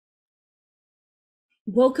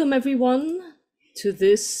Welcome everyone to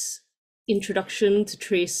this Introduction to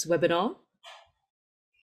Trace webinar.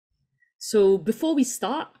 So before we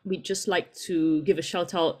start, we'd just like to give a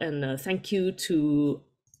shout out and a thank you to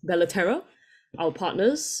Bellaterra, our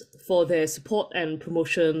partners, for their support and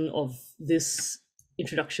promotion of this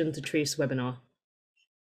Introduction to Trace webinar.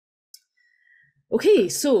 Okay,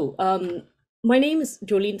 so my name is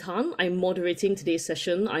Jolene Tan. I'm moderating today's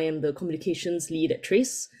session. I am the communications lead at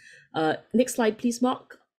Trace. Next slide, please,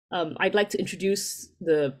 Mark. I'd like to introduce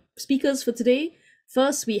the speakers for today.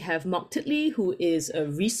 First, we have Mark Titley, who is a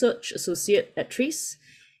research associate at Trace.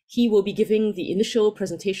 He will be giving the initial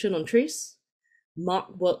presentation on Trace.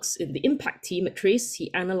 Mark works in the impact team at Trace.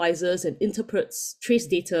 He analyzes and interprets Trace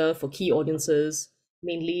data for key audiences,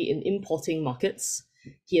 mainly in importing markets.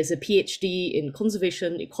 He has a PhD in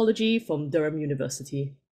conservation ecology from Durham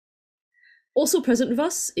University. Also present with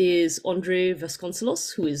us is Andre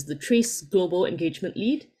Vasconcelos, who is the Trace Global Engagement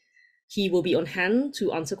Lead. He will be on hand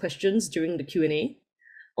to answer questions during the Q&A.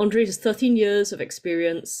 Andre has 13 years of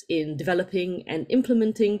experience in developing and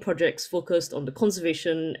implementing projects focused on the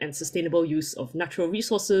conservation and sustainable use of natural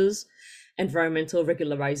resources, environmental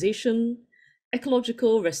regularization,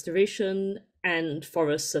 ecological restoration, and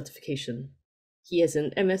forest certification. He has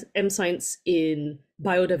an M Science in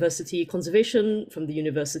Biodiversity Conservation from the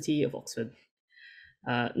University of Oxford.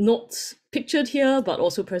 Not pictured here, but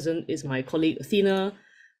also present is my colleague Athena,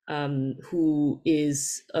 who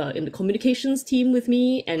is in the communications team with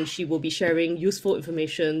me, and she will be sharing useful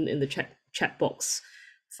information in the chat box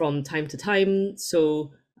from time to time.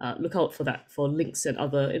 So look out for that, for links and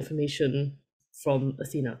other information from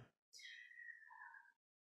Athena.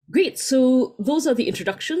 Great, so those are the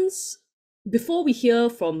introductions. Before we hear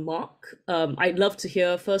from Mark, I'd love to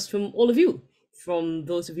hear first from all of you. From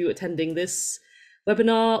those of you attending this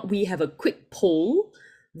webinar, we have a quick poll.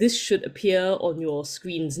 This should appear on your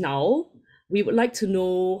screens now. We would like to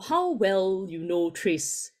know how well you know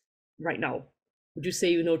Trace right now. Would you say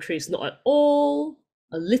you know Trace not at all,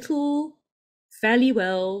 a little, fairly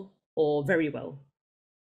well, or very well?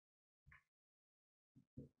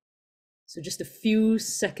 So just a few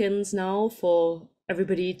seconds now for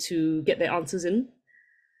everybody to get their answers in.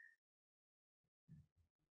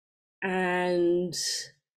 And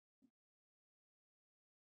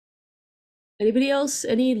anybody else?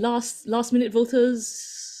 Any last minute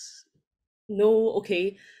voters? No?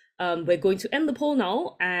 Okay. We're going to end the poll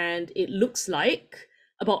now, and it looks like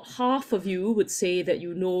about half of you would say that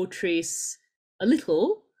you know Trace a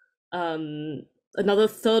little. Another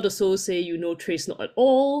third or so say you know Trace not at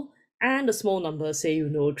all, and a small number say you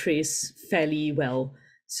know Trace fairly well.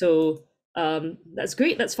 So that's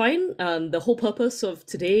great, that's fine. The whole purpose of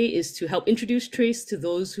today is to help introduce Trace to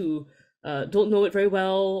those who don't know it very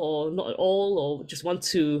well, or not at all, or just want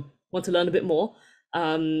to learn a bit more.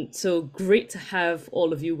 So great to have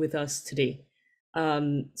all of you with us today.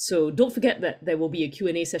 So don't forget that there will be a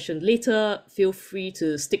Q&A session later. Feel free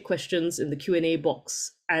to stick questions in the Q&A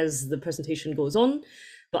box as the presentation goes on.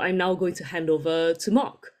 But I'm now going to hand over to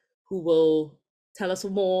Mark, who will tell us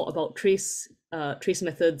more about trace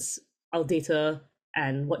methods, our data,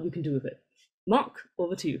 and what you can do with it. Mark,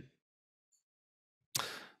 over to you.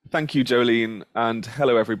 Thank you, Jolene, and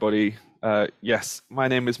hello, everybody. Yes, my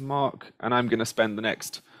name is Mark, and I'm going to spend the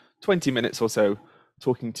next 20 minutes or so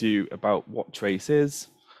talking to you about what Trace is,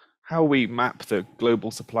 how we map the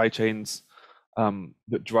global supply chains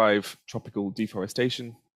that drive tropical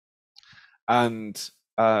deforestation, and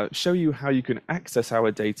show you how you can access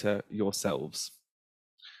our data yourselves.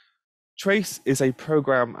 Trace is a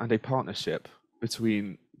program and a partnership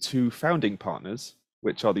between two founding partners,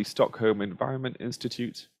 which are the Stockholm Environment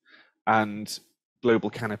Institute and Global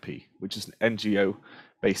Canopy, which is an NGO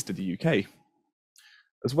based in the UK.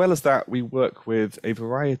 As well as that, we work with a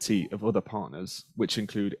variety of other partners, which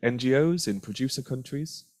include NGOs in producer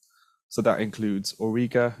countries. So that includes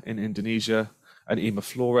Auriga in Indonesia and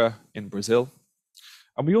Imaflora in Brazil.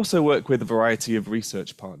 And we also work with a variety of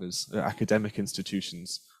research partners at academic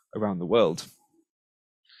institutions around the world.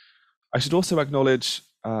 I should also acknowledge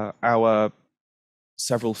our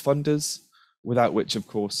several funders, without which, of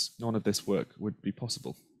course, none of this work would be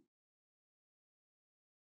possible.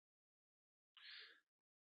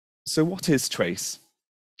 So what is Trace?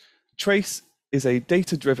 Trace is a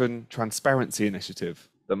data-driven transparency initiative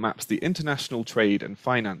that maps the international trade and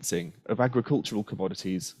financing of agricultural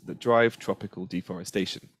commodities that drive tropical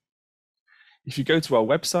deforestation. If you go to our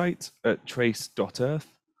website at trace.earth,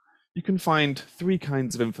 you can find three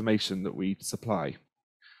kinds of information that we supply.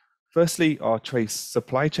 Firstly, our Trace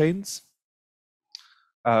supply chains,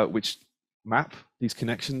 which map these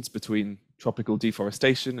connections between tropical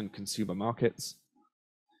deforestation and consumer markets.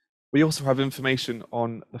 We also have information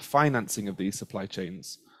on the financing of these supply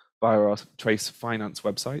chains via our Trase Finance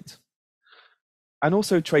website, and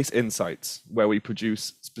also Trase Insights, where we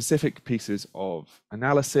produce specific pieces of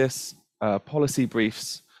analysis, policy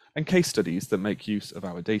briefs, and case studies that make use of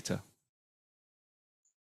our data.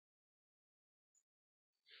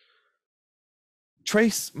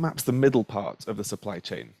 Trase maps the middle part of the supply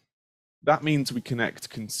chain. That means we connect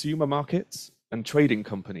consumer markets and trading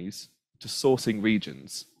companies to sourcing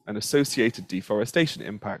regions and associated deforestation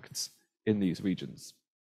impacts in these regions.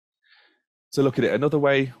 To look at it another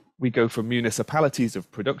way, we go from municipalities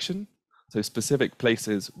of production, so specific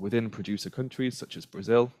places within producer countries such as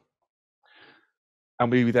Brazil,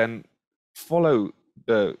 and we then follow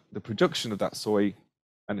the production of that soy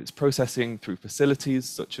and its processing through facilities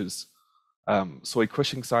such as soy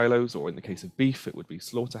crushing silos, or in the case of beef, it would be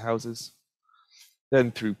slaughterhouses,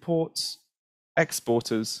 then through ports,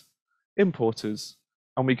 exporters, importers,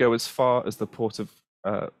 and we go as far as the port of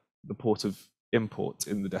import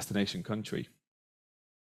in the destination country.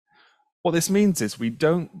 What this means is we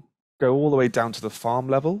don't go all the way down to the farm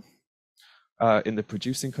level in the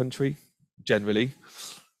producing country generally,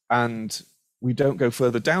 and we don't go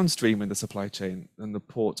further downstream in the supply chain than the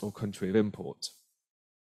port or country of import.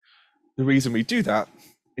 The reason we do that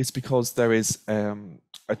is because there is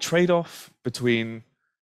a trade-off between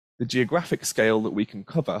the geographic scale that we can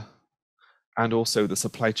cover and also the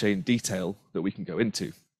supply chain detail that we can go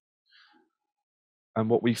into. And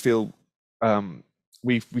what we feel,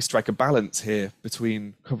 we strike a balance here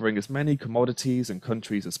between covering as many commodities and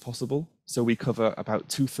countries as possible. So we cover about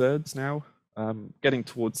 2/3 now, getting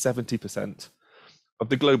towards 70% of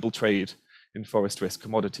the global trade in forest risk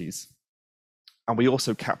commodities. And we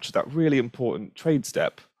also capture that really important trade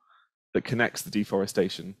step that connects the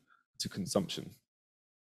deforestation to consumption.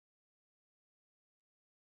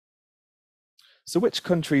 So which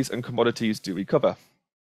countries and commodities do we cover?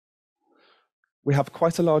 We have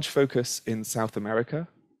quite a large focus in South America.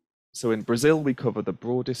 So in Brazil, we cover the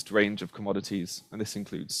broadest range of commodities, and this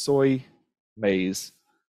includes soy, maize,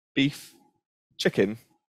 beef, chicken,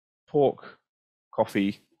 pork,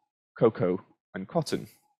 coffee, cocoa, and cotton.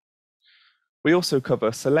 We also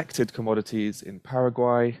cover selected commodities in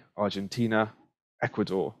Paraguay, Argentina,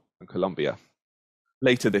 Ecuador, and Colombia.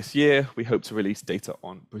 Later this year, we hope to release data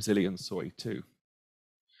on Brazilian soy too.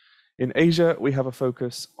 In Asia, we have a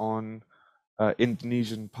focus on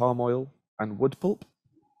Indonesian palm oil and wood pulp,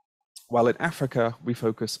 while in Africa, we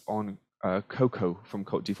focus on cocoa from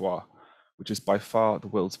Côte d'Ivoire, which is by far the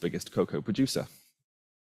world's biggest cocoa producer.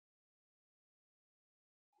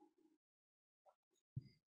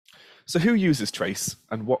 So who uses Trase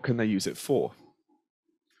and what can they use it for?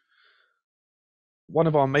 One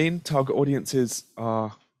of our main target audiences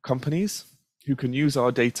are companies who can use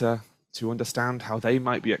our data to understand how they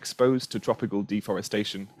might be exposed to tropical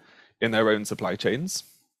deforestation in their own supply chains.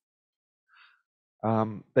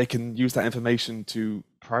 They can use that information to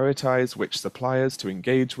prioritize which suppliers to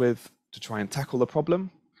engage with to try and tackle the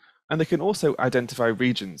problem. And they can also identify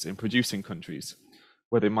regions in producing countries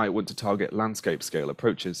where they might want to target landscape scale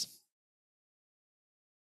approaches.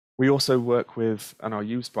 We also work with and are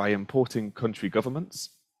used by importing country governments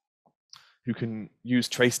who can use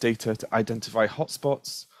Trase data to identify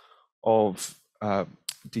hotspots of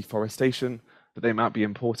deforestation that they might be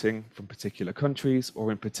importing from particular countries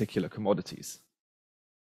or in particular commodities.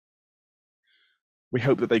 We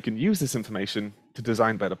hope that they can use this information to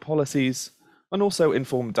design better policies and also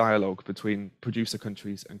inform dialogue between producer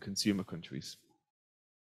countries and consumer countries.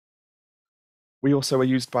 We also are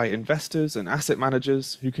used by investors and asset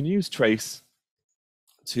managers who can use Trase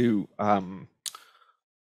to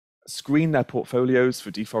screen their portfolios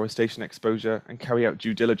for deforestation exposure and carry out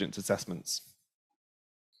due diligence assessments.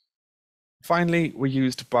 Finally, we're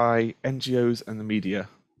used by NGOs and the media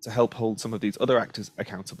to help hold some of these other actors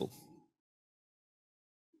accountable.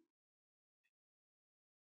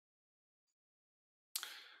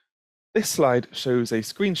 This slide shows a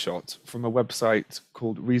screenshot from a website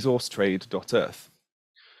called resourcetrade.earth.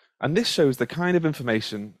 And this shows the kind of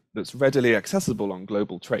information that's readily accessible on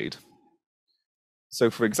global trade. So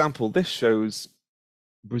for example, this shows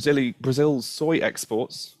Brazil's soy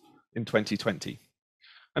exports in 2020.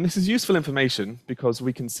 And this is useful information because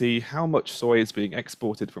we can see how much soy is being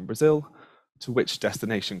exported from Brazil to which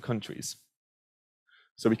destination countries.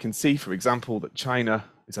 So we can see, for example, that China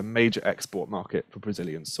is a major export market for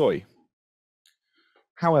Brazilian soy.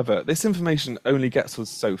 However, this information only gets us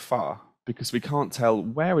so far because we can't tell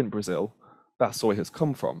where in Brazil that soy has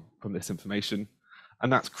come from this information,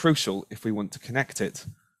 and that's crucial if we want to connect it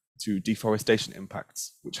to deforestation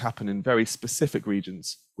impacts, which happen in very specific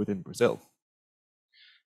regions within Brazil.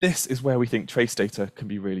 This is where we think trace data can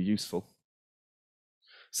be really useful.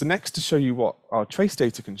 So next, to show you what our trace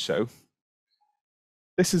data can show,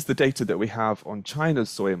 this is the data that we have on China's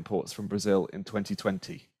soy imports from Brazil in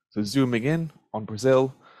 2020. So zooming in on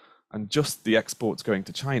Brazil and just the exports going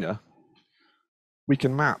to China, we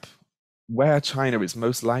can map where China is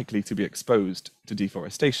most likely to be exposed to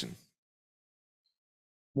deforestation.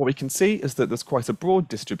 What we can see is that there's quite a broad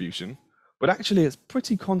distribution, but actually it's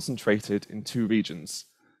pretty concentrated in two regions,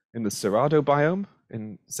 in the Cerrado biome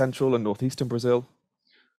in central and northeastern Brazil,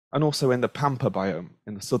 and also in the Pampa biome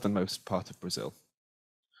in the southernmost part of Brazil.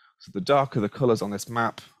 So the darker the colors on this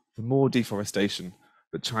map, the more deforestation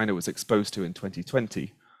that China was exposed to in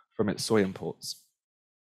 2020 from its soy imports.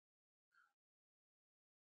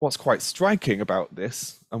 What's quite striking about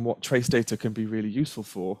this, and what trace data can be really useful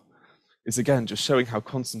for, is again just showing how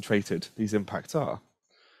concentrated these impacts are.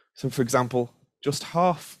 So for example, just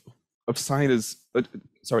half of China's,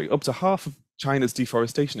 up to half of China's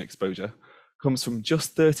deforestation exposure comes from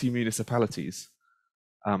just 30 municipalities,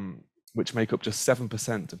 which make up just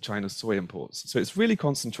 7% of China's soy imports. So it's really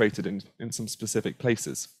concentrated in some specific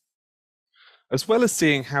places. As well as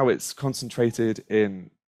seeing how it's concentrated in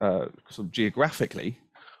sort of geographically,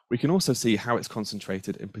 we can also see how it's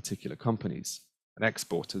concentrated in particular companies and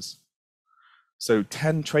exporters. So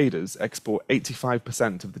 10 traders export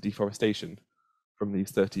 85% of the deforestation from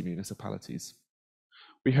these 30 municipalities.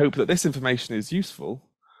 We hope that this information is useful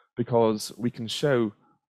because we can show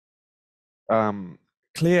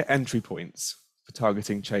clear entry points for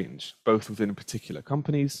targeting change, both within particular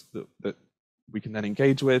companies that we can then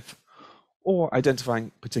engage with, or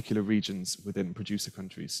identifying particular regions within producer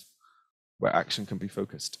countries where action can be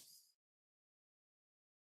focused.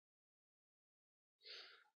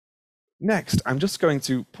 Next, I'm just going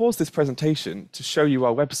to pause this presentation to show you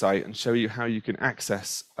our website and show you how you can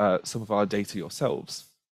access some of our data yourselves.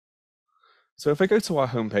 So if I go to our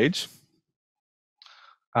homepage,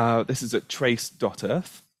 this is at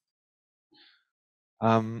trace.earth.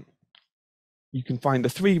 You can find the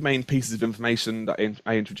three main pieces of information that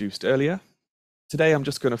I introduced earlier. Today, I'm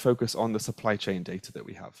just going to focus on the supply chain data that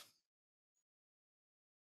we have.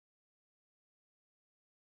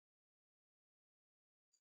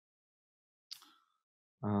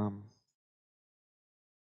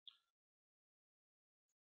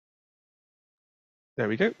 There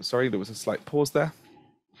we go. Sorry, there was a slight pause there.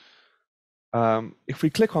 If we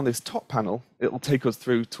click on this top panel, it will take us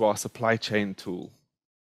through to our supply chain tool.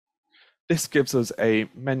 This gives us a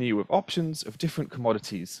menu of options of different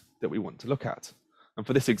commodities that we want to look at. And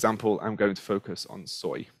for this example, I'm going to focus on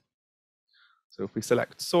soy. So if we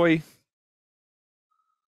select soy,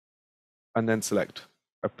 and then select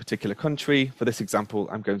a particular country, for this example,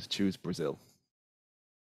 I'm going to choose Brazil.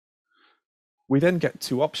 We then get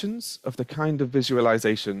two options of the kind of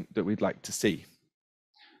visualization that we'd like to see.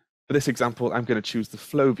 For this example, I'm going to choose the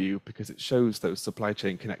flow view because it shows those supply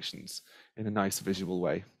chain connections in a nice visual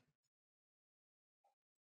way.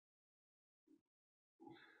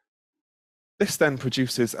 This then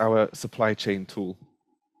produces our supply chain tool.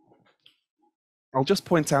 I'll just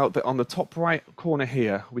point out that on the top right corner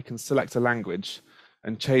here, we can select a language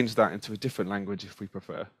and change that into a different language if we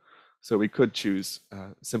prefer. So we could choose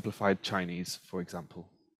simplified Chinese, for example.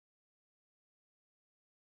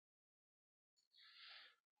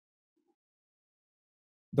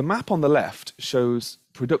 The map on the left shows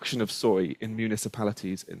production of soy in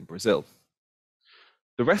municipalities in Brazil.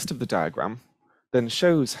 The rest of the diagram then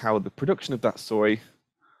shows how the production of that soy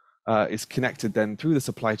is connected then through the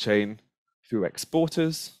supply chain, through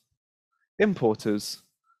exporters, importers,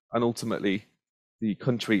 and ultimately the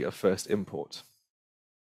country of first import.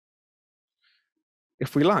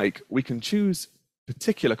 If we like, we can choose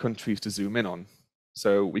particular countries to zoom in on.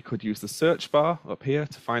 So we could use the search bar up here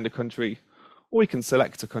to find a country, or we can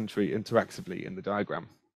select a country interactively in the diagram.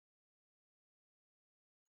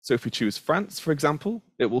 So if we choose France, for example,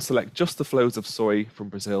 it will select just the flows of soy from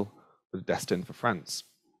Brazil that are destined for France.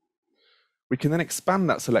 We can then expand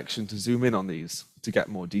that selection to zoom in on these to get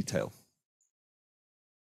more detail.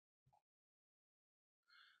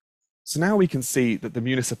 So now we can see that the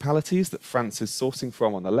municipalities that France is sourcing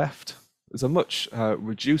from on the left, there's a much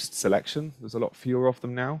reduced selection. There's a lot fewer of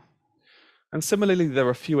them now. And similarly, there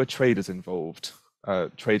are fewer traders involved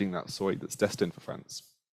trading that soy that's destined for France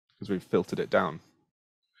because we've filtered it down.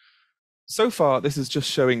 So far, this is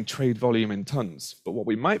just showing trade volume in tons, but what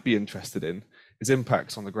we might be interested in is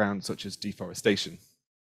impacts on the ground such as deforestation.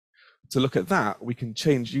 To look at that, we can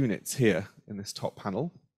change units here in this top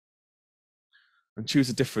panel and choose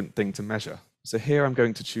a different thing to measure. So here I'm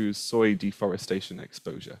going to choose soy deforestation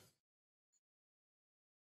exposure.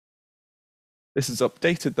 This has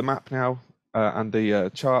updated the map now and the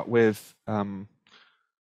chart with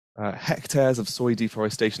hectares of soy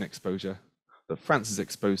deforestation exposure that France is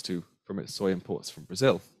exposed to from its soy imports from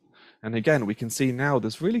Brazil. And again, we can see now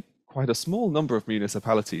there's really quite a small number of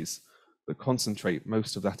municipalities that concentrate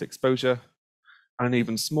most of that exposure, and an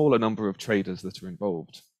even smaller number of traders that are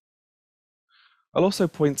involved. I'll also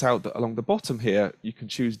point out that along the bottom here, you can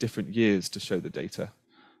choose different years to show the data.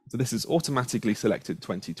 So this is automatically selected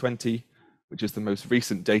 2020, which is the most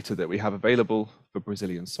recent data that we have available for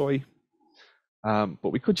Brazilian soy.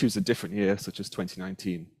 But we could choose a different year, such as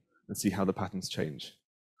 2019, and see how the patterns change.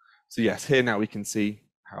 So yes, here now we can see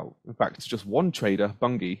how, in fact, just one trader,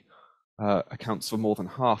 Bunge, accounts for more than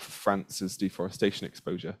half of France's deforestation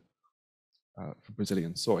exposure for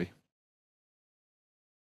Brazilian soy.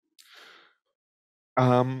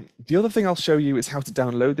 The other thing I'll show you is how to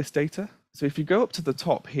download this data. So if you go up to the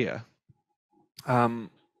top here,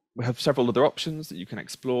 we have several other options that you can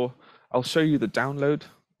explore. I'll show you the download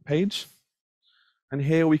page. And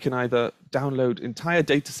here we can either download entire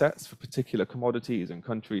data sets for particular commodities and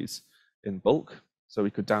countries in bulk. So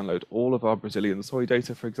we could download all of our Brazilian soy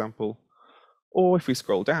data, for example. Or if we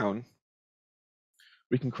scroll down,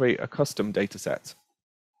 we can create a custom data set.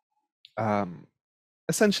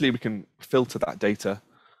 Essentially, we can filter that data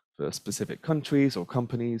for specific countries or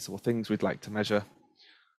companies or things we'd like to measure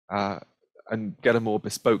and get a more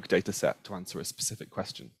bespoke data set to answer a specific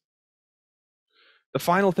question. The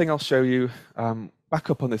final thing I'll show you back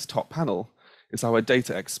up on this top panel is our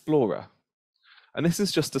data explorer. And this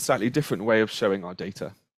is just a slightly different way of showing our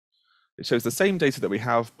data. It shows the same data that we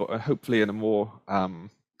have, but hopefully in a more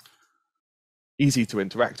easy to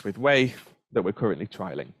interact with way that we're currently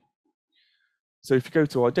trialing. So if you go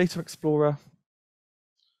to our data explorer,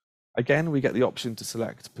 again, we get the option to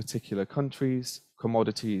select particular countries,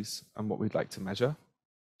 commodities, and what we'd like to measure.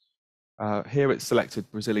 Here it's selected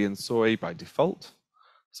Brazilian soy by default.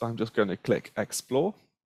 So I'm just going to click Explore.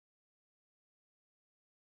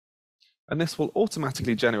 And this will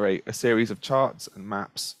automatically generate a series of charts and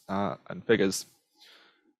maps and figures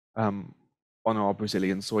on our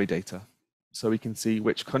Brazilian soy data. So we can see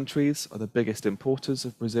which countries are the biggest importers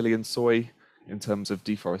of Brazilian soy in terms of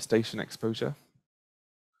deforestation exposure.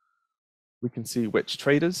 We can see which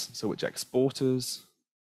traders, so which exporters,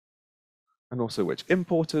 and also which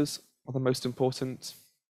importers are the most important.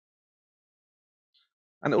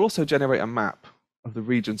 And it will also generate a map of the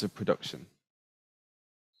regions of production.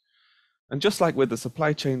 And just like with the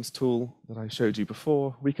supply chains tool that I showed you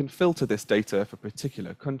before, we can filter this data for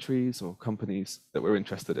particular countries or companies that we're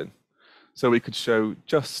interested in. So we could show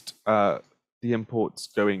just the imports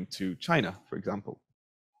going to China, for example.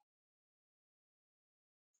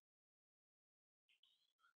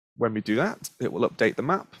 When we do that, it will update the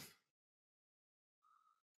map.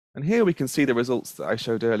 And here we can see the results that I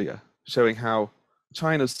showed earlier, showing how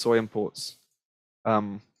China's soy imports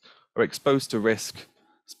are exposed to risk,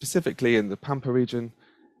 specifically in the Pampa region,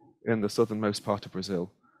 in the southernmost part of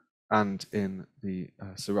Brazil, and in the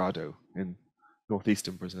Cerrado in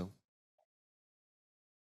northeastern Brazil.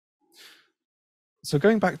 So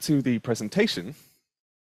going back to the presentation,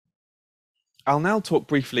 I'll now talk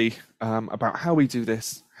briefly about how we do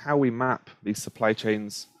this, how we map these supply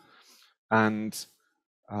chains, and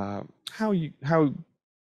how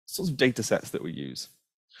sorts of data sets that we use.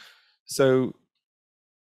 So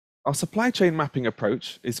our supply chain mapping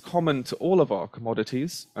approach is common to all of our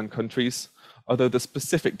commodities and countries, although the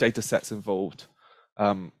specific data sets involved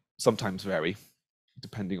sometimes vary,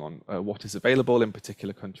 depending on what is available in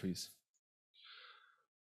particular countries.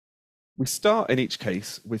 We start in each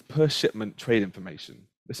case with per shipment trade information.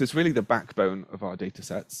 This is really the backbone of our data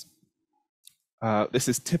sets. This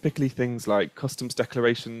is typically things like customs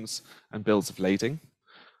declarations and bills of lading.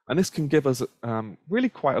 And this can give us really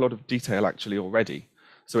quite a lot of detail actually already.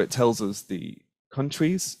 So it tells us the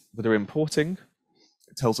countries that are importing.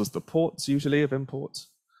 It tells us the ports usually of import,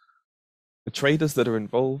 the traders that are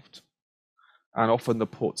involved, and often the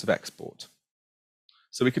ports of export.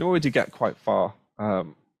 So we can already get quite far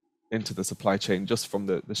into the supply chain just from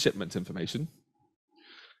the shipment information.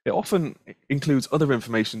 It often includes other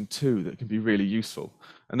information too that can be really useful.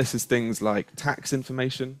 And this is things like tax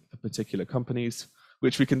information for particular companies,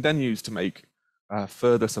 which we can then use to make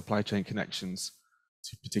further supply chain connections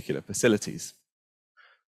to particular facilities.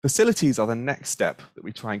 Facilities are the next step that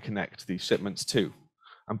we try and connect these shipments to.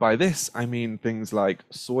 And by this, I mean things like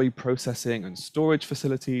soy processing and storage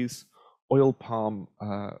facilities, oil palm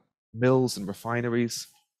mills and refineries,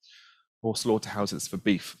 or slaughterhouses for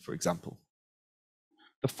beef, for example.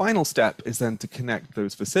 The final step is then to connect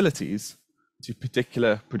those facilities to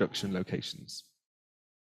particular production locations.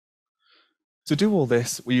 To do all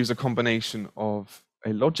this, we use a combination of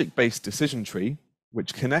a logic-based decision tree,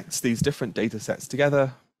 which connects these different data sets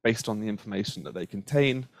together based on the information that they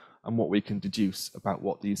contain and what we can deduce about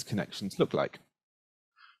what these connections look like.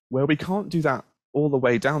 Where we can't do that all the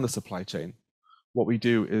way down the supply chain, what we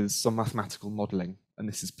do is some mathematical modeling, and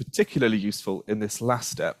this is particularly useful in this last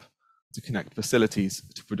step to connect facilities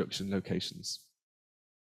to production locations.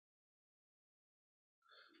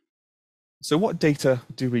 So what data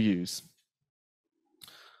do we use?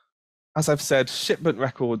 As I've said, shipment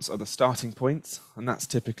records are the starting point, and that's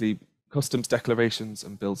typically customs declarations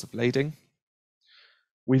and bills of lading.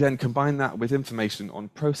 We then combine that with information on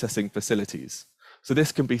processing facilities. So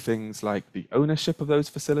this can be things like the ownership of those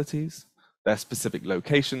facilities, their specific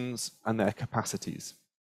locations, and their capacities.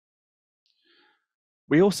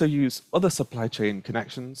 We also use other supply chain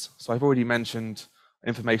connections. So I've already mentioned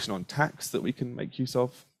information on tax that we can make use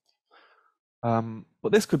of.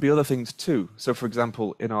 But this could be other things too. So for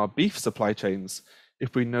example, in our beef supply chains,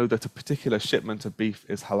 if we know that a particular shipment of beef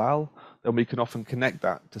is halal, then we can often connect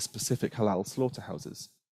that to specific halal slaughterhouses.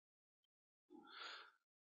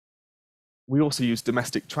 We also use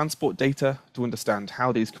domestic transport data to understand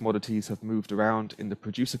how these commodities have moved around in the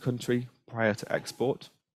producer country prior to export.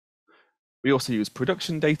 We also use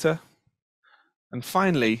production data. And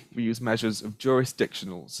finally, we use measures of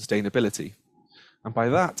jurisdictional sustainability. And by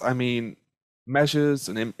that, I mean measures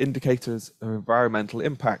and indicators of environmental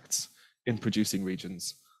impacts in producing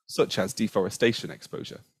regions, such as deforestation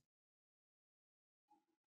exposure.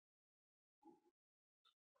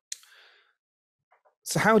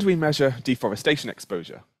 So how do we measure deforestation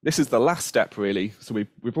exposure? This is the last step, really. So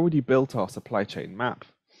we've already built our supply chain map,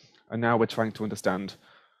 and now we're trying to understand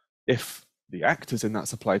if the actors in that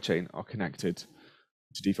supply chain are connected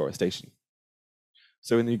to deforestation.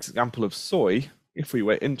 So in the example of soy, if we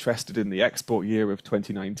were interested in the export year of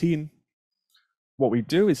 2019, what we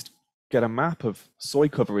do is get a map of soy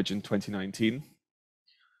coverage in 2019,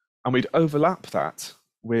 and we'd overlap that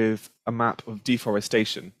with a map of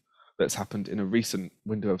deforestation that's happened in a recent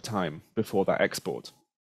window of time before that export.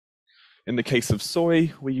 In the case of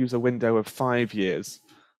soy, we use a window of 5 years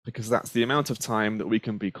because that's the amount of time that we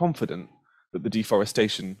can be confident that the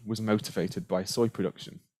deforestation was motivated by soy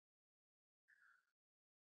production.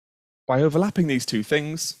 By overlapping these two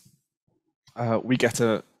things, we get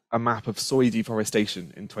a map of soy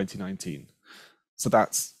deforestation in 2019. So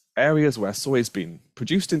that's areas where soy has been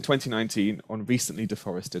produced in 2019 on recently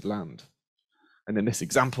deforested land. And in this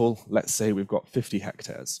example, let's say we've got 50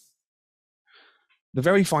 hectares. The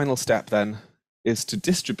very final step then is to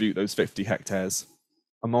distribute those 50 hectares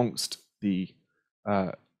amongst the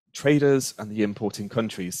traders and the importing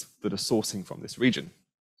countries that are sourcing from this region.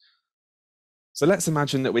 So let's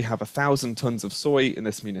imagine that we have 1,000 tons of soy in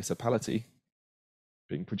this municipality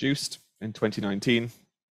being produced in 2019.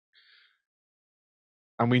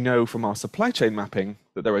 And we know from our supply chain mapping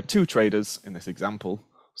that there are 2 traders in this example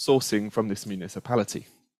sourcing from this municipality.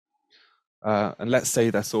 And let's say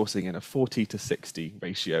they're sourcing in a 40-to-60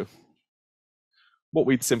 ratio. What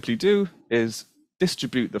we'd simply do is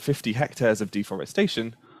distribute the 50 hectares of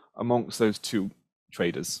deforestation amongst those 2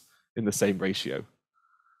 traders in the same ratio.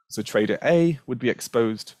 So trader A would be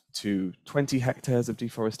exposed to 20 hectares of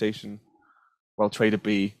deforestation, while trader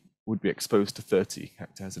B would be exposed to 30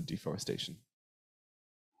 hectares of deforestation.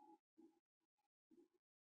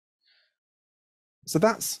 So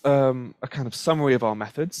that's a kind of summary of our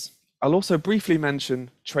methods. I'll also briefly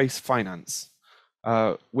mention trace finance,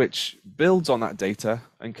 which builds on that data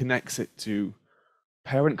and connects it to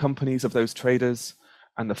parent companies of those traders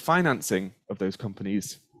and the financing of those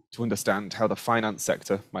companies to understand how the finance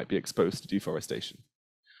sector might be exposed to deforestation.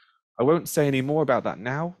 I won't say any more about that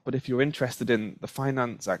now, but if you're interested in the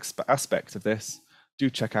finance aspect of this, do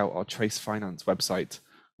check out our Trace Finance website,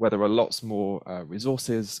 where there are lots more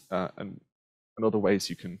resources and other ways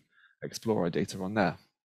you can explore our data on there.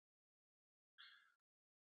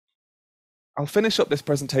 I'll finish up this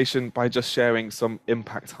presentation by just sharing some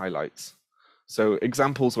impact highlights. So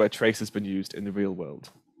examples where Trace has been used in the real world.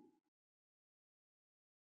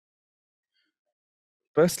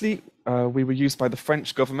 Firstly, we were used by the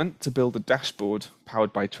French government to build a dashboard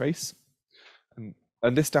powered by Trace.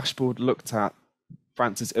 And this dashboard looked at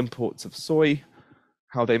France's imports of soy,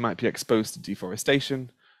 how they might be exposed to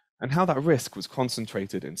deforestation, and how that risk was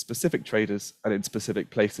concentrated in specific traders and in specific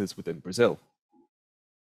places within Brazil.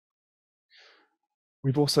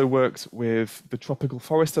 We've also worked with the Tropical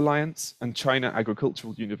Forest Alliance and China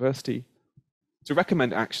Agricultural University to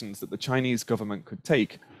recommend actions that the Chinese government could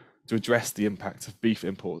take to address the impact of beef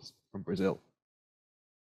imports from Brazil.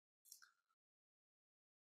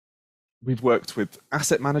 we've worked with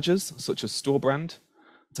asset managers such as Storebrand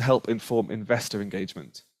to help inform investor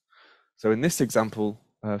engagement. So in this example,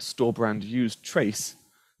 Storebrand used Trase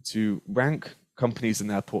to rank companies in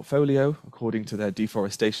their portfolio according to their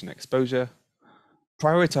deforestation exposure,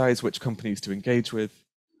 prioritize which companies to engage with,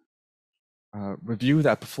 review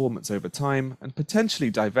their performance over time, and potentially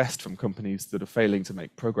divest from companies that are failing to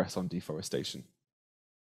make progress on deforestation.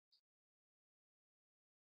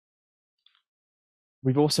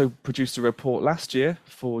 We've also produced a report last year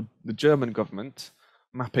for the German government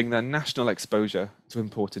mapping their national exposure to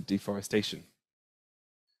imported deforestation.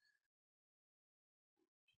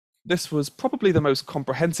 This was probably the most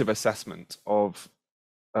comprehensive assessment of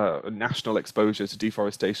national exposure to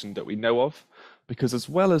deforestation that we know of, because as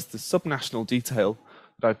well as the subnational detail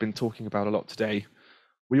that I've been talking about a lot today,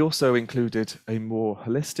 we also included a more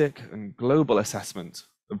holistic and global assessment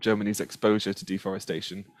of Germany's exposure to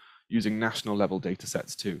deforestation using national level data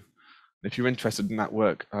sets too. And if you're interested in that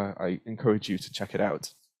work, I encourage you to check it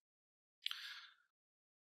out.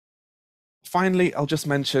 Finally, I'll just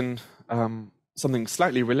mention something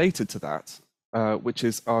slightly related to that, which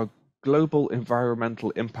is our Global Environmental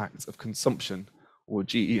Impacts of Consumption, or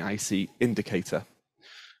GEIC indicator.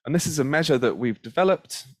 And this is a measure that we've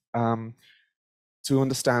developed to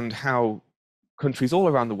understand how countries all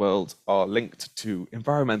around the world are linked to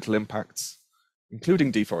environmental impacts,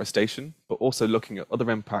 including deforestation, but also looking at other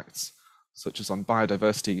impacts, such as on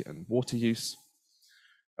biodiversity and water use,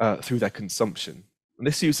 through their consumption. And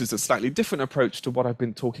this uses a slightly different approach to what I've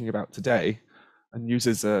been talking about today, and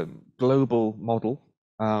uses a global model.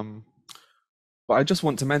 But I just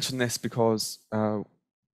want to mention this because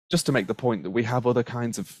just to make the point that we have other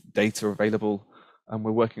kinds of data available, and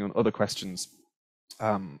we're working on other questions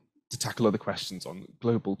to tackle other questions on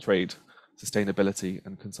global trade, sustainability,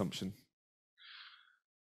 and consumption.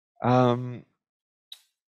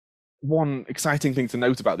 One exciting thing to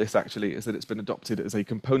note about this actually is that it's been adopted as a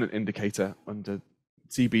component indicator under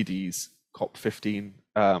CBD's COP15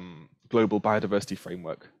 Global Biodiversity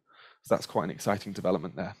Framework. So that's quite an exciting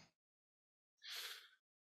development there.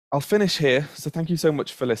 I'll finish here, so thank you so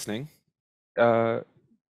much for listening. To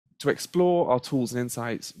explore our tools and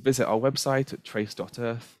insights, visit our website at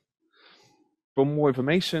trase.earth. For more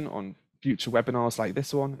information on future webinars like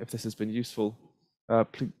this one, if this has been useful,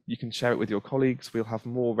 please, you can share it with your colleagues. We'll have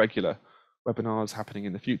more regular webinars happening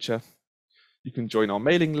in the future. You can join our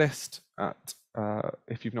mailing list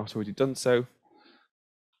if you've not already done so.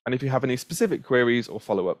 And if you have any specific queries or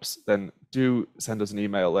follow-ups, then do send us an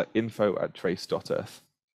email at info@trase.earth.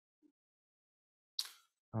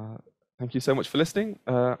 Thank you so much for listening.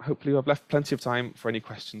 Hopefully I've left plenty of time for any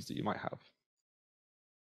questions that you might have.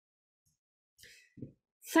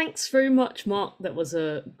 Thanks very much, Mark. That was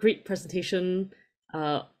a great presentation.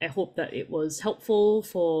 I hope that it was helpful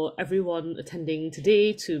for everyone attending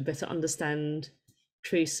today to better understand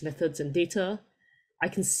trace methods and data. I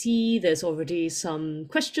can see there's already some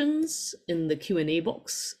questions in the Q&A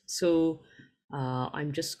box, so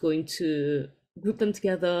I'm just going to group them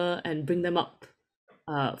together and bring them up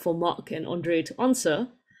for Mark and Andre to answer.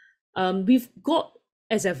 We've got,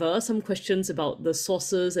 as ever, some questions about the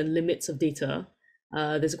sources and limits of data.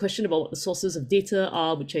 There's a question about what the sources of data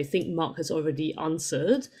are, which I think Mark has already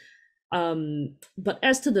answered. But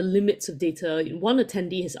as to the limits of data, one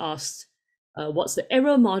attendee has asked, what's the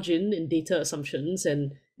error margin in data assumptions?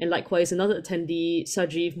 And likewise, another attendee,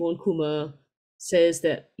 Sajeev Mohankumar, says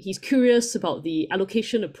that he's curious about the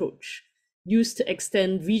allocation approach used to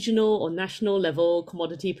extend regional or national level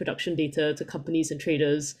commodity production data to companies and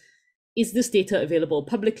traders. Is this data available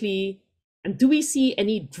publicly? And do we see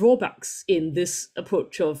any drawbacks in this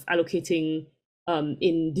approach of allocating,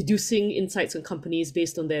 in deducing insights on companies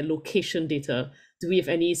based on their location data? Do we have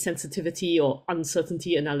any sensitivity or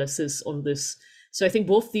uncertainty analysis on this? So I think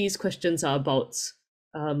both these questions are about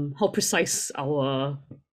how precise our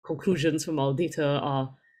conclusions from our data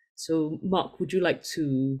are. So Mark, would you like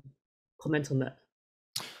to comment on that?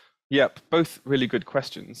 Yep, both really good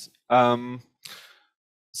questions.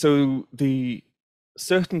 So the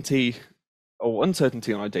certainty or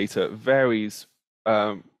uncertainty on our data varies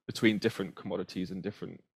between different commodities and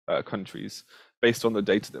different countries based on the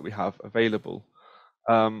data that we have available.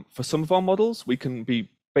 For some of our models, we can be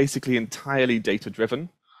basically entirely data driven.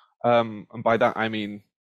 And by that, I mean,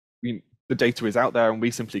 the data is out there and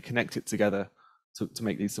we simply connect it together to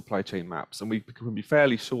make these supply chain maps. And we can be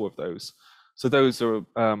fairly sure of those. So those are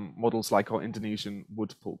models like our Indonesian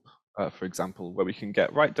wood pulp, for example, where we can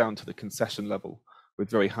get right down to the concession level with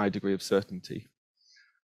very high degree of certainty.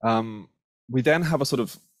 We then have a sort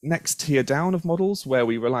of next tier down of models where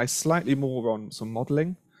we rely slightly more on some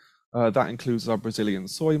modeling. That includes our Brazilian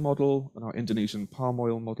soy model and our Indonesian palm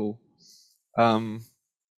oil model,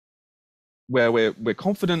 where we're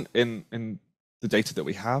confident in the data that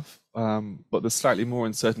we have, but there's slightly more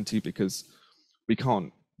uncertainty because we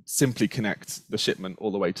can't simply connect the shipment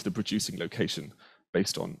all the way to the producing location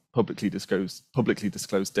based on publicly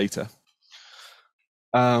disclosed data.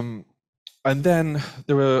 And then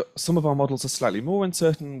there are some of our models are slightly more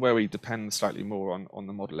uncertain, where we depend slightly more on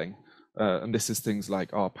the modeling. And this is things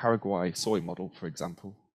like our Paraguay soy model, for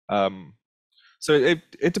example. So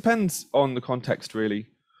it depends on the context, really.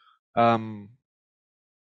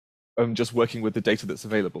 Just working with the data that's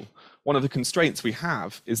available. One of the constraints we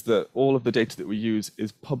have is that all of the data that we use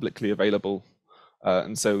is publicly available.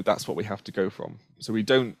 And so that's what we have to go from. So we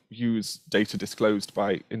don't use data disclosed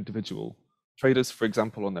by individual traders, for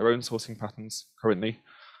example, on their own sourcing patterns currently.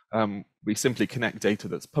 We simply connect data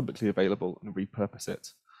that's publicly available and repurpose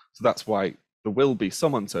it. So that's why there will be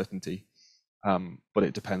some uncertainty, but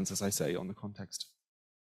it depends, as I say, on the context.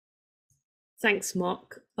 Thanks,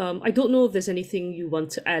 Mark. I don't know if there's anything you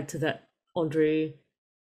want to add to that, Andre,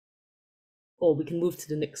 or we can move to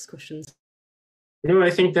the next questions. No,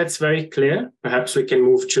 I think that's very clear. Perhaps we can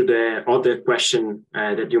move to the other question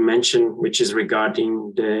that you mentioned, which is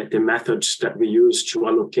regarding the methods that we use to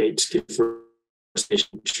allocate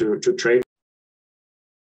deforestation to trade.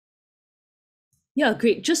 Yeah,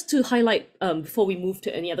 great. Just to highlight, before we move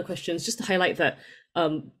to any other questions, just to highlight that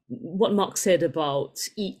what Mark said about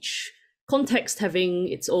each context having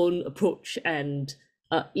its own approach, and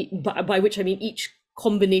by which I mean each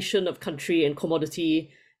combination of country and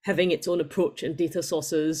commodity having its own approach and data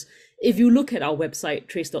sources. If you look at our website,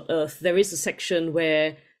 trase.earth, there is a section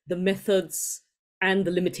where the methods and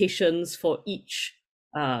the limitations for each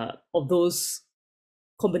of those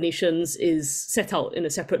combinations is set out in a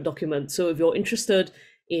separate document. So if you're interested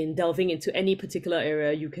in delving into any particular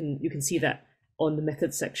area, you can see that on the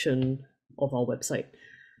methods section of our website.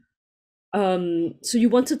 So you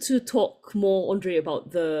wanted to talk more, Andre, about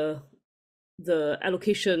the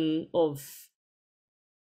allocation of.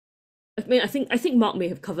 I mean, I think Mark may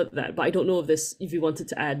have covered that, but I don't know if you wanted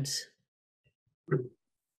to add.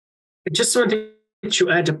 I just wanted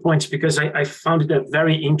to add a point because I found it a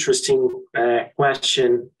very interesting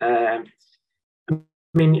question. I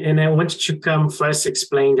mean, and I wanted to come first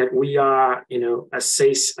explain that we are, a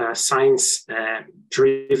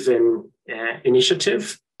science-driven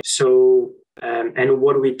initiative. So, and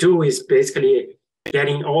what we do is basically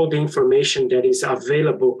getting all the information that is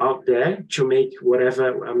available out there to make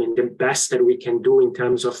the best that we can do in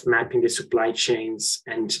terms of mapping the supply chains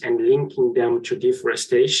and linking them to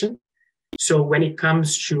deforestation. So when it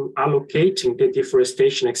comes to allocating the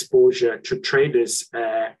deforestation exposure to traders,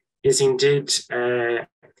 is indeed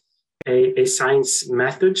a science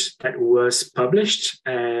method that was published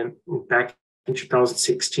back in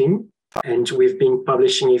 2016. And we've been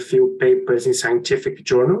publishing a few papers in scientific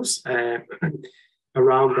journals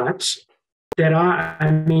around that. There are,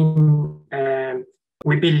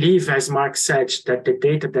 we believe, as Mark said, that the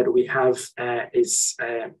data that we have is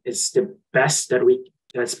the best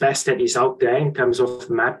that is out there in terms of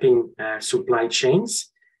mapping supply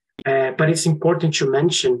chains. But it's important to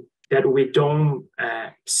mention that we don't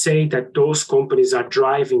say that those companies are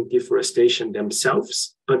driving deforestation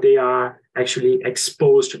themselves, but they are actually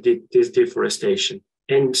exposed to this deforestation.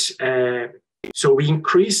 And so we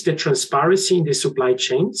increase the transparency in the supply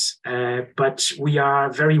chains, but we are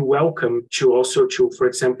very welcome to, for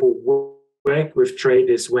example, work with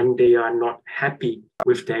traders when they are not happy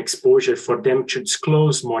with the exposure, for them to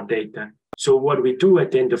disclose more data. So what we do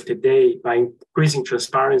at the end of the day by increasing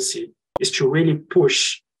transparency is to really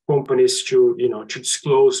push companies to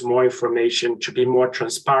disclose more information, to be more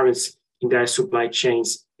transparent in their supply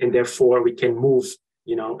chains, and therefore we can move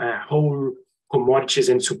whole commodities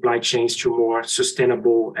and supply chains to more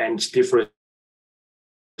sustainable and deforestation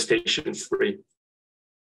free.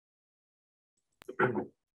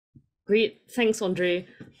 Great, thanks, Andre.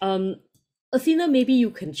 Athena, maybe you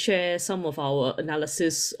can share some of our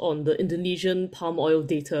analysis on the Indonesian palm oil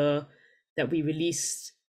data that we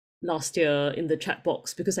released last year in the chat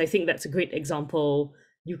box, because I think that's a great example.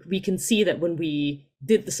 We can see that when we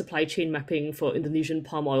did the supply chain mapping for Indonesian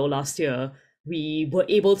palm oil last year, we were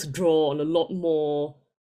able to draw on a lot more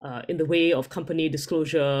in the way of company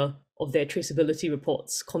disclosure of their traceability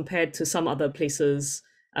reports compared to some other places,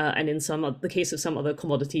 and in the case of some other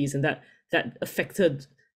commodities, and that affected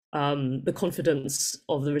the confidence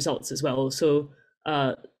of the results as well. So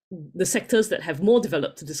the sectors that have more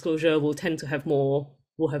developed disclosure will tend to have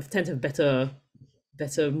better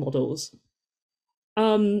models.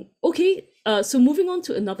 Okay, So moving on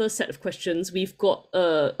to another set of questions, we've got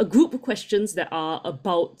a group of questions that are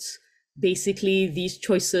about basically these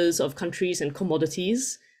choices of countries and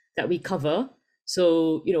commodities that we cover.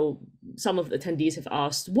 So, some of the attendees have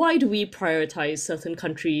asked, why do we prioritize certain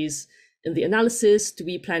countries in the analysis? Do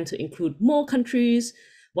we plan to include more countries?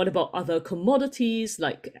 What about other commodities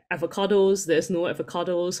like avocados? There's no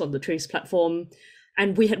avocados on the Trase platform.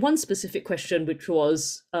 And we had one specific question, which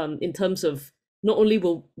was in terms of not only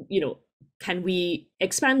can we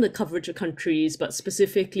expand the coverage of countries, but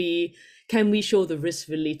specifically, can we show the risks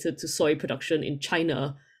related to soy production in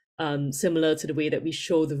China, similar to the way that we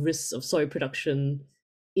show the risks of soy production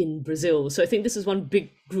in Brazil? So I think this is one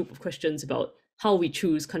big group of questions about how we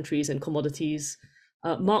choose countries and commodities.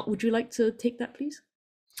 Mark, would you like to take that, please?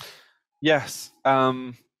 Yes.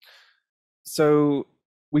 So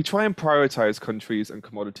we try and prioritize countries and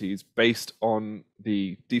commodities based on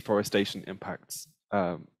the deforestation impacts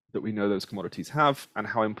that we know those commodities have and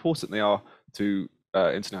how important they are to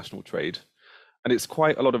international trade. And it's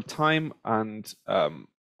quite a lot of time and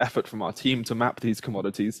effort from our team to map these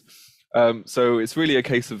commodities. So it's really a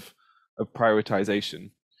case of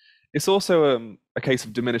prioritization. It's also a case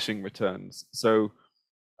of diminishing returns. So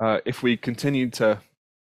if we continue to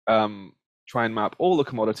try and map all the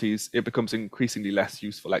commodities, it becomes increasingly less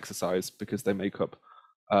useful exercise because they make up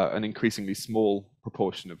an increasingly small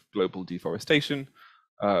proportion of global deforestation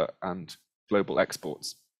and global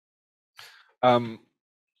exports.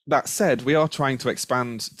 That said, we are trying to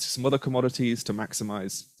expand to some other commodities to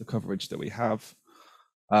maximize the coverage that we have.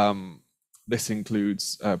 This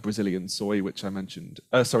includes Brazilian soy, which I mentioned,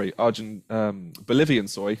 Bolivian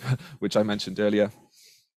soy, which I mentioned earlier.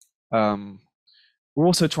 We're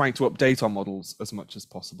also trying to update our models as much as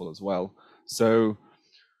possible as well. So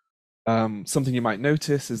something you might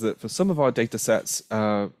notice is that for some of our data sets,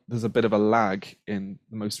 there's a bit of a lag in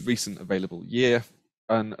the most recent available year.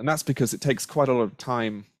 And that's because it takes quite a lot of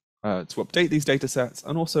time to update these data sets.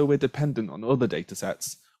 And also we're dependent on other data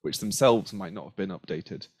sets, which themselves might not have been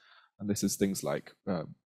updated. And this is things like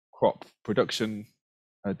crop production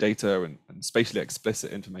data and spatially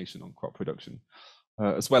explicit information on crop production,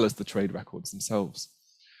 as well as the trade records themselves.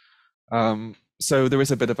 So there is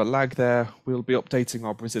a bit of a lag there. We'll be updating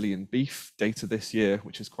our Brazilian beef data this year,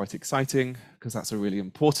 which is quite exciting because that's a really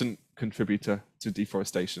important contributor to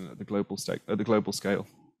deforestation at the global scale.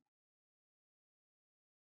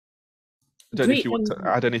 I don't know if you want to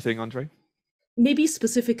add anything, Andre? Maybe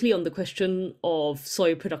specifically on the question of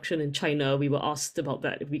soy production in China, we were asked about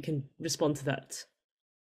that, if we can respond to that.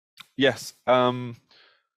 Yes. So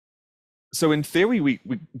in theory,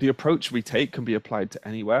 the approach we take can be applied to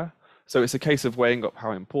anywhere. So it's a case of weighing up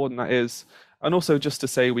how important that is. And also just to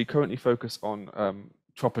say, we currently focus on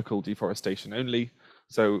tropical deforestation only.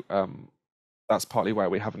 So that's partly why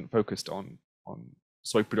we haven't focused on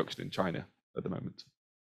soy production in China at the moment.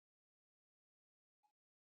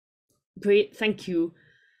 Great, thank you.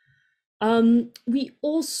 We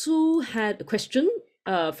also had a question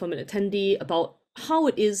from an attendee about how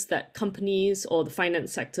it is that companies or the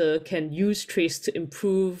finance sector can use Trase to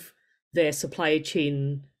improve their supply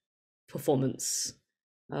chain performance.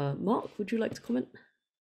 Mark, would you like to comment?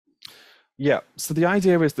 Yeah, so the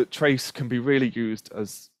idea is that Trase can be really used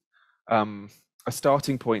as a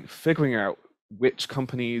starting point, figuring out which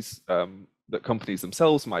companies that companies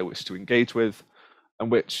themselves might wish to engage with,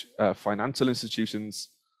 and which financial institutions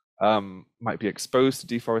might be exposed to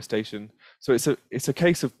deforestation. So it's a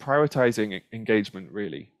case of prioritizing engagement,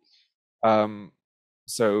 really.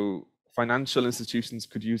 So financial institutions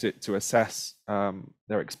could use it to assess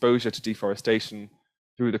their exposure to deforestation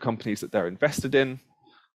through the companies that they're invested in,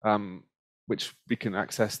 which we can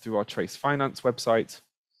access through our Trase Finance website.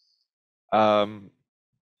 And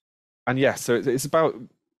yes, so it's about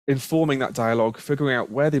informing that dialogue, figuring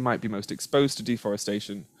out where they might be most exposed to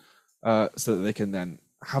deforestation, so that they can then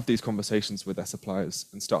have these conversations with their suppliers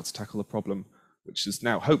and start to tackle the problem, which has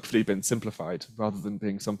now hopefully been simplified rather than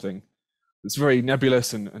being something that's very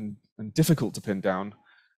nebulous and difficult to pin down.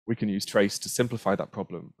 We can use Trase to simplify that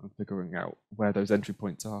problem and figuring out where those entry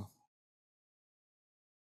points are.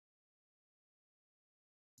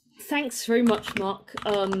 Thanks very much, Mark.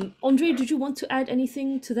 Andre, did you want to add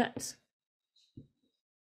anything to that?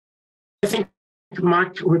 I think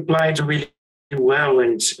Mark replied really well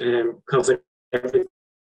and covered everything.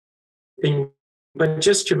 But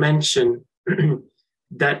just to mention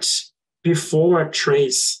that before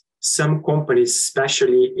Trase, some companies,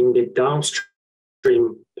 especially in the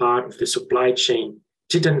downstream part of the supply chain,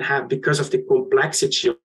 didn't have, because of the complexity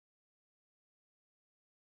of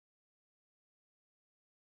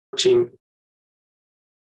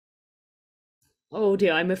Oh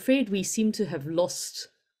dear, I'm afraid we seem to have lost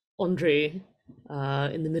Andre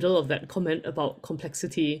in the middle of that comment about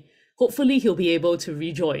complexity. Hopefully, he'll be able to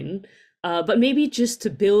rejoin. But maybe just to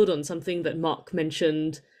build on something that Mark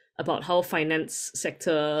mentioned about how finance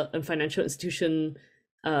sector and financial institutions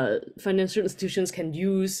can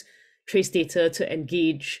use trace data to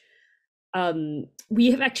engage.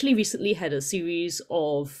 We have actually recently had a series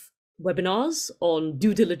of webinars on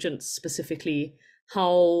due diligence specifically,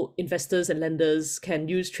 how investors and lenders can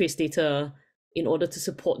use trace data in order to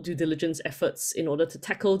support due diligence efforts in order to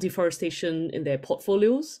tackle deforestation in their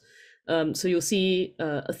portfolios. So you'll see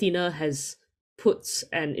Athena has put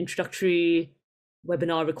an introductory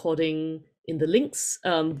webinar recording in the links.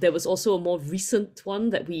 There was also a more recent one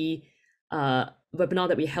that webinar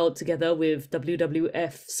that we held together with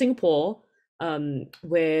WWF Singapore,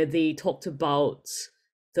 where they talked about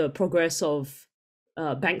the progress of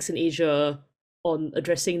banks in Asia on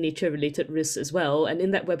addressing nature-related risks as well. And in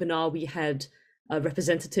that webinar, we had a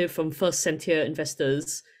representative from First Sentier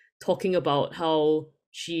Investors talking about how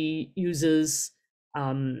she uses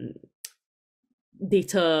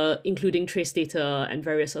data, including trace data and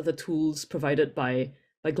various other tools provided by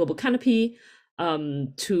Global Canopy,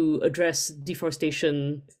 to address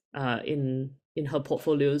deforestation in her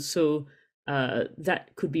portfolios. So that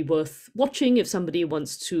could be worth watching if somebody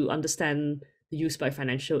wants to understand the use by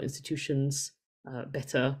financial institutions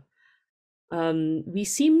better. We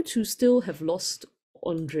seem to still have lost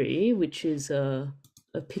Andre, which is a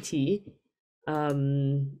pity.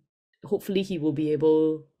 Hopefully he will be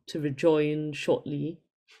able to rejoin shortly.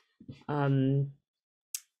 In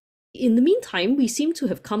the meantime, we seem to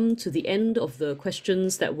have come to the end of the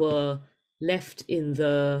questions that were left in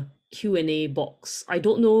the Q&A box. I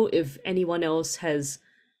don't know if anyone else has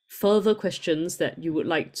further questions that you would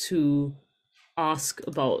like to ask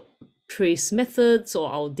about trace methods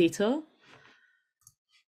or our data.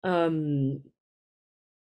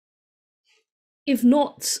 If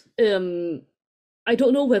not, I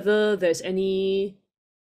don't know whether there's any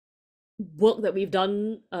work that we've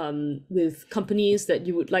done with companies that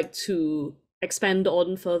you would like to expand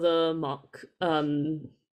on further, Mark.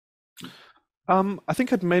 I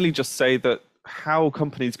think I'd mainly just say that how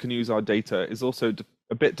companies can use our data is also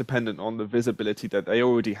a bit dependent on the visibility that they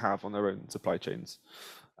already have on their own supply chains.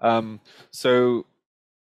 So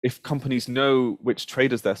if companies know which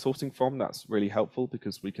traders they're sourcing from, that's really helpful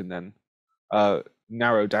because we can then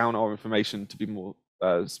narrow down our information to be more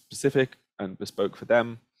specific and bespoke for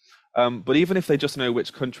them. But even if they just know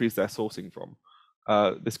which countries they're sourcing from,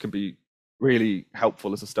 this can be really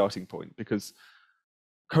helpful as a starting point, because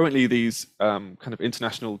currently these kind of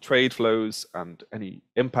international trade flows and any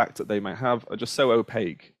impact that they might have are just so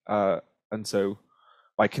opaque. And so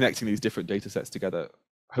by connecting these different data sets together,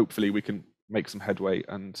 hopefully we can make some headway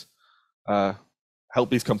and help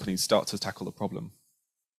these companies start to tackle the problem.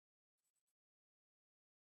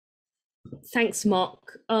 Thanks,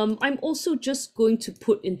 Mark. I'm also just going to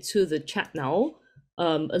put into the chat now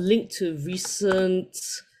a link to recent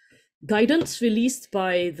guidance released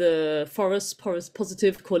by the Forest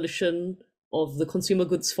Positive Coalition of the Consumer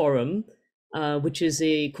Goods Forum, which is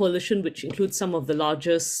a coalition which includes some of the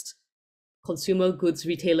largest consumer goods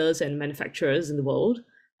retailers and manufacturers in the world.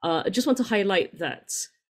 I just want to highlight that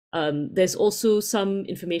there's also some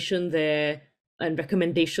information there and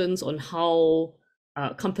recommendations on how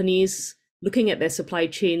companies looking at their supply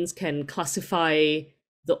chains can classify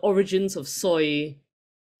the origins of soy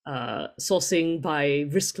sourcing by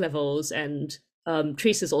risk levels, and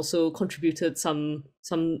Trase has also contributed some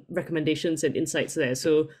recommendations and insights there.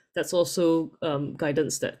 So that's also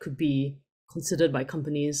guidance that could be considered by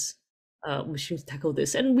companies wishing to tackle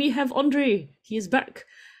this. And we have Andre, he is back.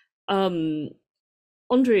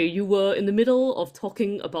 Andre, you were in the middle of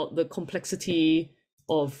talking about the complexity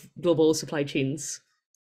of global supply chains.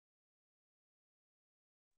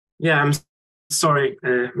 Yeah, I'm sorry,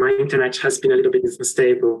 my internet has been a little bit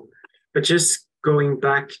unstable, but just going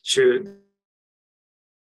back to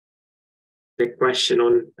the question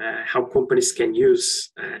on how companies can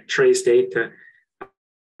use trace data,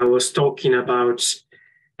 I was talking about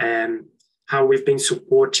how we've been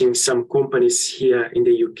supporting some companies here in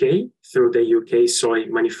the UK through the UK Soy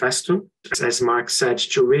Manifesto, as Mark said,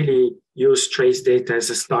 to really use trace data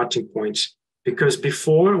as a starting point. Because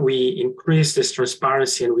before we increased this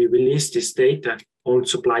transparency and we released this data on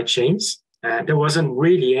supply chains, there wasn't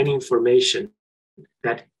really any information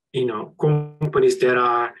that, companies that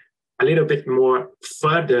are a little bit more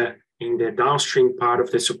further in the downstream part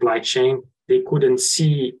of the supply chain, they couldn't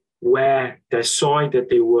see where the soy that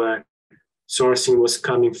they were sourcing was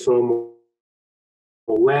coming from,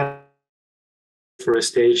 or where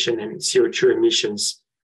deforestation and CO2 emissions.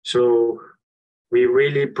 So we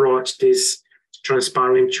really brought this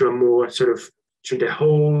transparent to a more sort of to the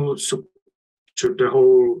whole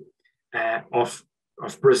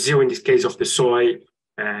of Brazil, in this case of the soy,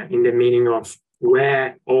 in the meaning of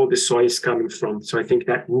where all the soy is coming from. So I think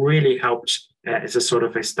that really helped as a sort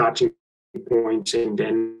of a starting point, and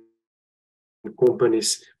then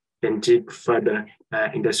companies can dig further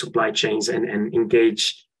in their supply chains and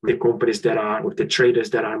engage the companies that are, with the traders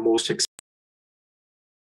that are most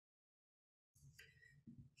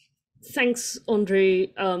Thanks,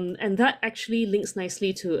 Andre. And that actually links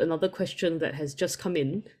nicely to another question that has just come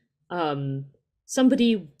in.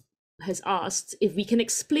 Somebody has asked if we can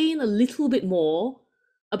explain a little bit more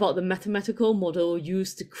about the mathematical model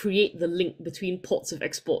used to create the link between ports of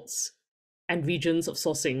exports and regions of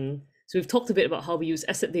sourcing. So we've talked a bit about how we use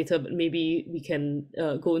asset data, but maybe we can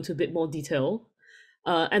go into a bit more detail.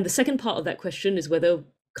 And the second part of that question is whether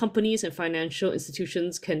companies and financial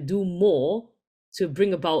institutions can do more to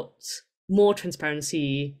bring about more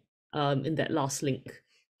transparency in that last link.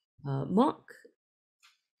 Mark?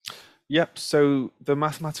 Yep, so the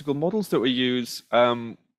mathematical models that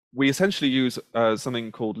we essentially use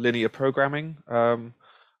something called linear programming,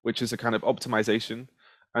 which is a kind of optimization.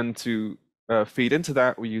 And to feed into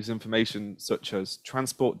that, we use information such as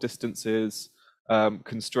transport distances,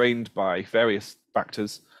 constrained by various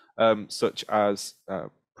factors, such as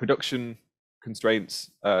production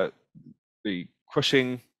constraints, the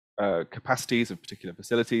crushing capacities of particular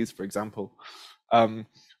facilities, for example.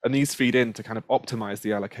 And these feed in to kind of optimize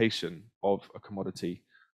the allocation of a commodity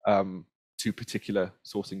to particular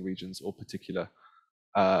sourcing regions or particular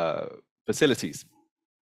facilities.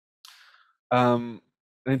 And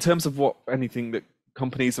in terms of anything that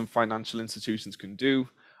companies and financial institutions can do,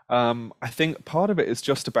 I think part of it is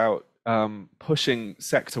just about pushing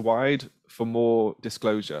sector-wide for more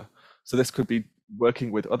disclosure. So this could be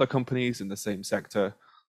working with other companies in the same sector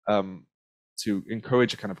to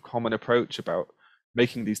encourage a kind of common approach about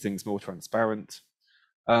making these things more transparent.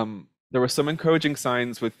 There are some encouraging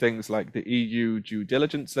signs with things like the EU due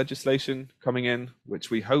diligence legislation coming in, which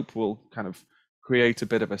we hope will kind of create a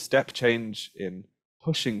bit of a step change in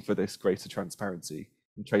pushing for this greater transparency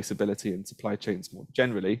and traceability in supply chains more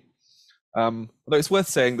generally. Although it's worth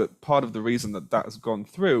saying that part of the reason that that has gone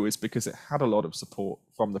through is because it had a lot of support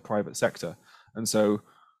from the private sector. And so,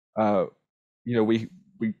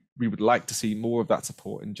 we would like to see more of that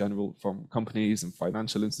support in general from companies and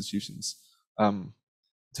financial institutions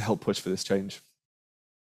to help push for this change.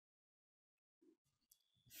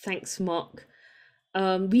 Thanks, Mark.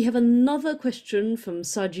 We have another question from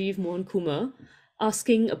Sajeev Mohan Kumar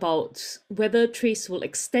asking about whether Trase will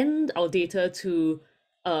extend our data to,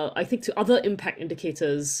 I think, to other impact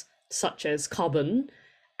indicators such as carbon,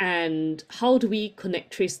 and how do we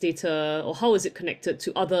connect Trase data, or how is it connected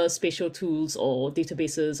to other spatial tools or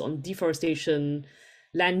databases on deforestation,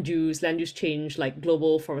 land use change, like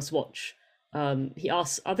Global Forest Watch? He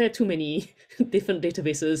asks, are there too many different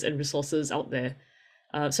databases and resources out there?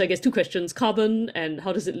 So I guess two questions: carbon, and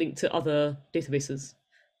how does it link to other databases?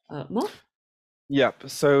 Mark? Yep,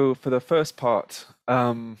 so for the first part,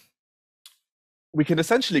 we can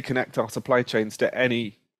essentially connect our supply chains to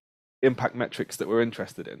any impact metrics that we're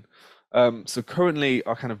interested in. So currently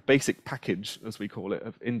our kind of basic package, as we call it,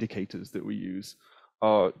 of indicators that we use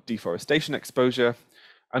are deforestation exposure,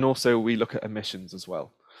 and also we look at emissions as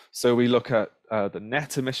well. So we look at the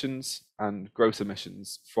net emissions and gross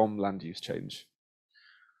emissions from land use change.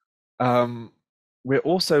 We're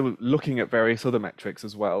also looking at various other metrics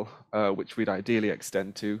as well, which we'd ideally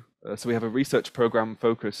extend to. So we have a research program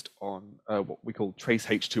focused on what we call Trase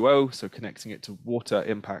H2O, so connecting it to water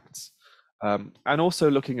impacts, and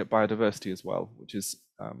also looking at biodiversity as well, which is,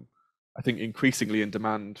 I think, increasingly in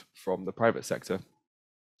demand from the private sector.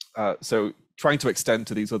 So trying to extend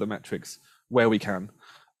to these other metrics where we can.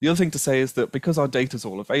 The other thing to say is that because our data is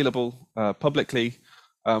all available publicly,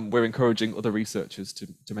 we're encouraging other researchers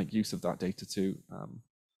to make use of that data too,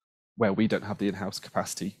 where we don't have the in-house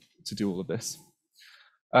capacity to do all of this.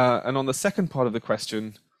 And on the second part of the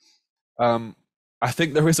question, I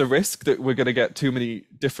think there is a risk that we're going to get too many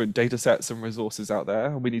different data sets and resources out there,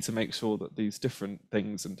 and we need to make sure that these different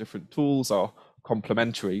things and different tools are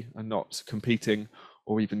complementary and not competing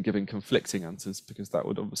or even giving conflicting answers, because that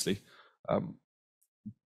would obviously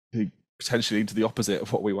be potentially into the opposite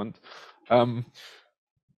of what we want.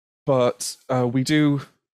 But we do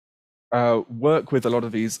work with a lot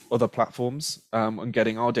of these other platforms on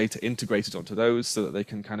getting our data integrated onto those so that they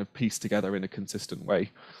can kind of piece together in a consistent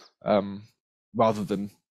way, rather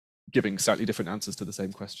than giving slightly different answers to the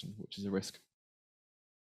same question, which is a risk.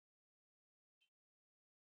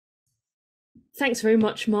 Thanks very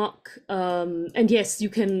much, Mark. And yes, you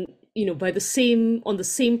can, by on the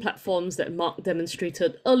same platforms that Mark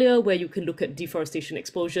demonstrated earlier, where you can look at deforestation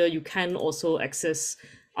exposure, you can also access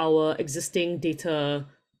our existing data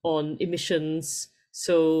on emissions.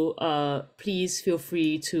 So please feel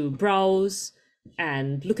free to browse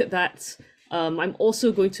and look at that. I'm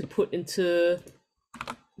also going to put into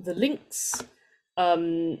the links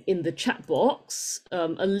in the chat box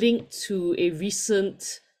a link to a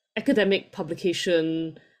recent academic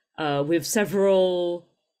publication with several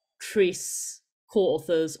Trase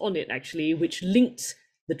co-authors on it, actually, which linked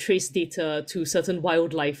the Trase data to certain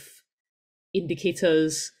wildlife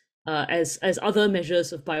indicators as other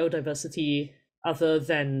measures of biodiversity other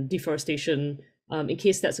than deforestation. In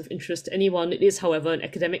case that's of interest to anyone, it is, however, an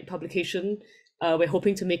academic publication. We're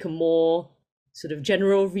hoping to make a more sort of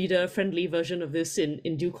general reader-friendly version of this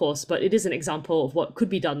in due course, but it is an example of what could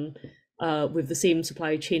be done with the same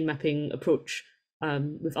supply chain mapping approach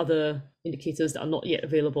with other indicators that are not yet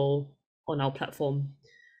available on our platform.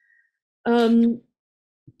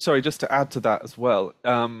 Sorry, just to add to that as well,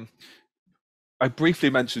 I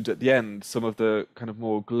briefly mentioned at the end some of the kind of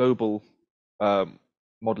more global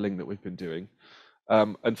modeling that we've been doing.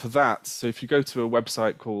 And for that, so if you go to a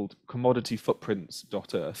website called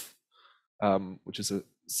commodityfootprints.earth, which is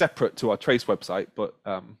separate to our Trase website, but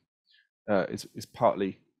is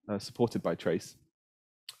partly supported by Trase.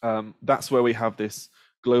 That's where we have this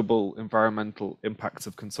global environmental impacts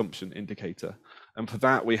of consumption indicator. And for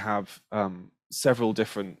that, we have several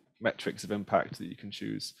different metrics of impact that you can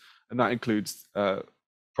choose. And that includes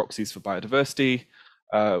proxies for biodiversity,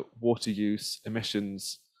 water use,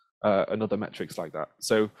 emissions, and other metrics like that.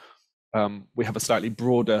 So we have a slightly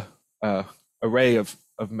broader array of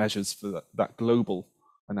measures for that global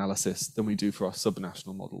analysis than we do for our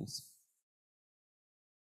subnational models.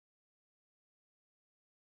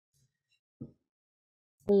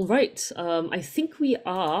 All right, I think we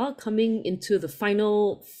are coming into the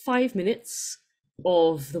final 5 minutes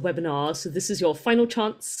of the webinar. So this is your final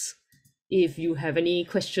chance. If you have any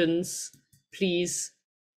questions, please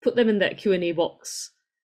put them in that Q&A box,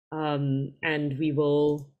 and we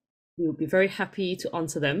will be very happy to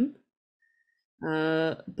answer them.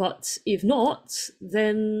 But if not,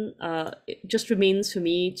 then it just remains for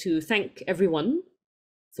me to thank everyone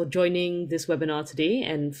for joining this webinar today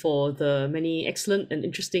and for the many excellent and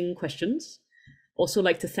interesting questions. Also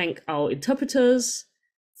like to thank our interpreters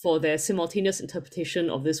for their simultaneous interpretation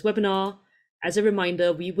of this webinar. As a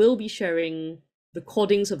reminder, we will be sharing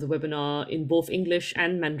recordings of the webinar in both English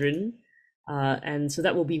and Mandarin. And so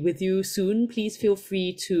that will be with you soon. Please feel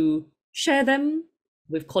free to share them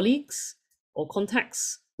with colleagues or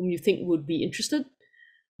contacts whom you think would be interested.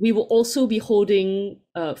 We will also be holding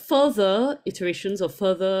further iterations or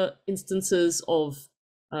further instances of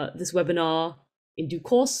this webinar in due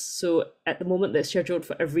course. So at the moment, they're scheduled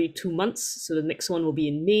for every 2 months. So the next one will be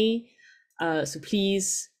in May. So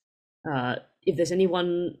please, if there's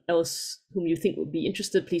anyone else whom you think would be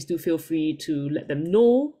interested, please do feel free to let them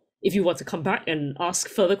know. If you want to come back and ask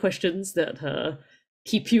further questions that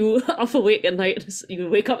keep you up awake at night, you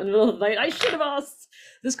wake up in the middle of the night, I should have asked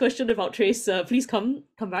this question about Trase, please come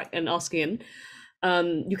back and ask again.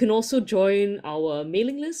 You can also join our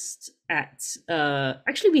mailing list at,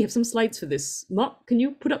 actually we have some slides for this. Mark, can you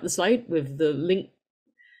put up the slide with the link?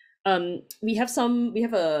 We have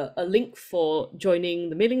a link for joining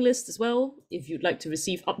the mailing list as well, if you'd like to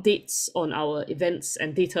receive updates on our events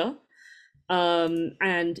and data.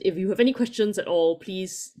 And if you have any questions at all,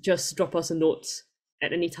 please just drop us a note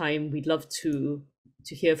at any time. We'd love to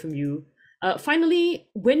hear from you. Finally,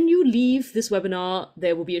 when you leave this webinar,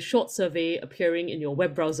 there will be a short survey appearing in your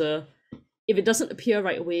web browser. If it doesn't appear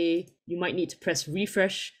right away, you might need to press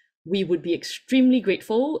refresh. We would be extremely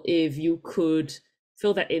grateful if you could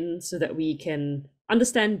fill that in so that we can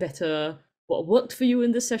understand better what worked for you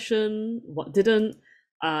in this session, what didn't,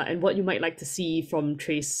 and what you might like to see from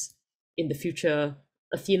Trase in the future.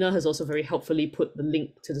 Athena has also very helpfully put the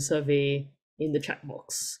link to the survey in the chat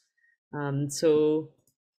box.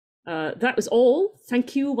 That was all.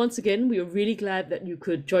 Thank you once again. We are really glad that you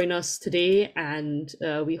could join us today, and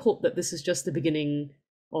we hope that this is just the beginning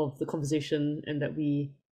of the conversation and that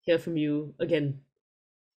we hear from you again.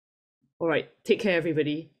 All right, take care,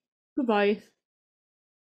 everybody. Goodbye.